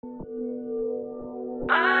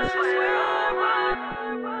Turn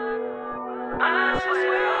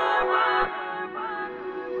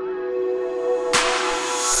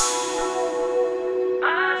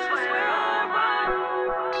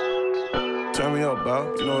me up,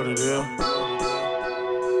 bro. You know what it is.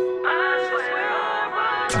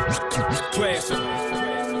 Classic.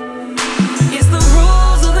 It's the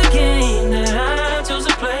rules of the game that I chose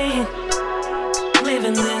to play.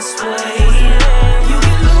 Living this way, you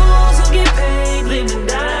can lose or get paid. Live and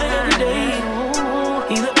die every day.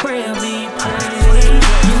 Either pray or be prayed.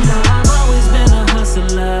 You know I've always been a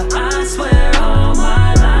hustler. I swear all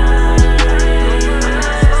my life.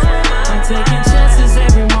 I'm taking chances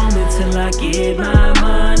every moment till I get my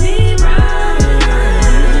money right.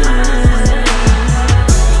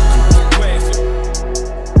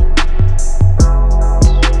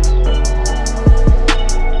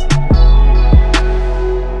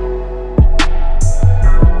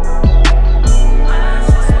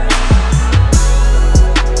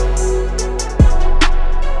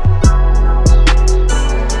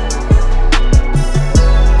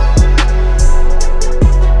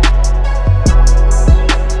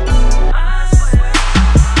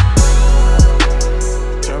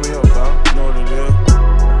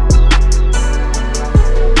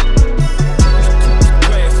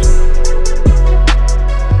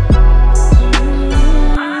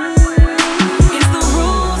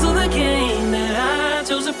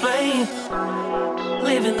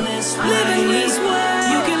 Living this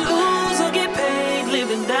way, you can lose or get paid. Live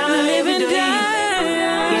and die every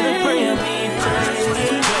day. Either pray or be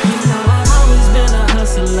prayed. You know I've always been a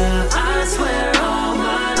hustler. I swear all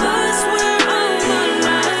my life.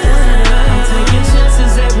 I'm taking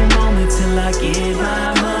chances every moment till I get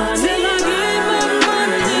my money.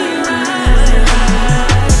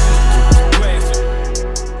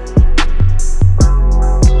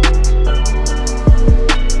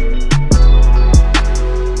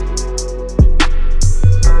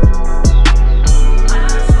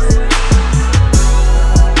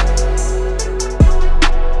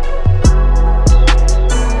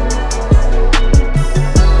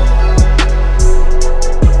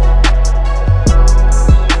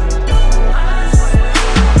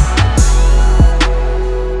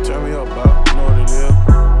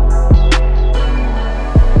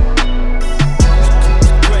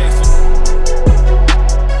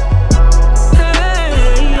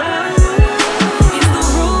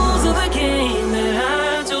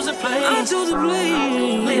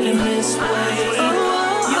 Living this way,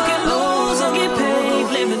 you can lose or get paid.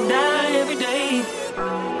 Live and die every day.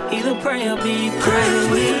 Either pray or be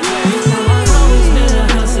prayed. I've always been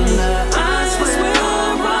a hustler. I swear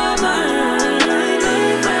all my life.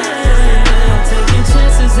 I'm taking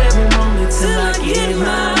chances every moment till I get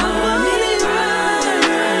my money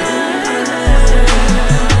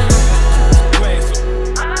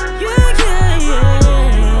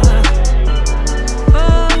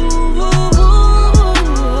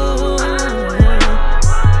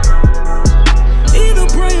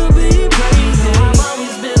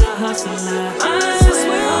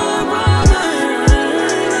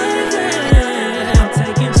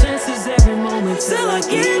till I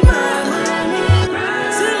get my money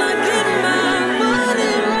right. Till I get my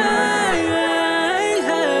money right.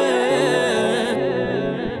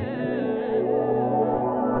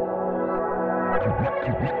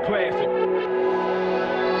 Classic.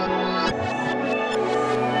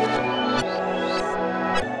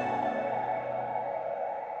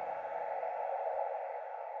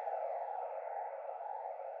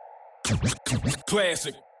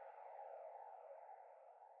 Classic.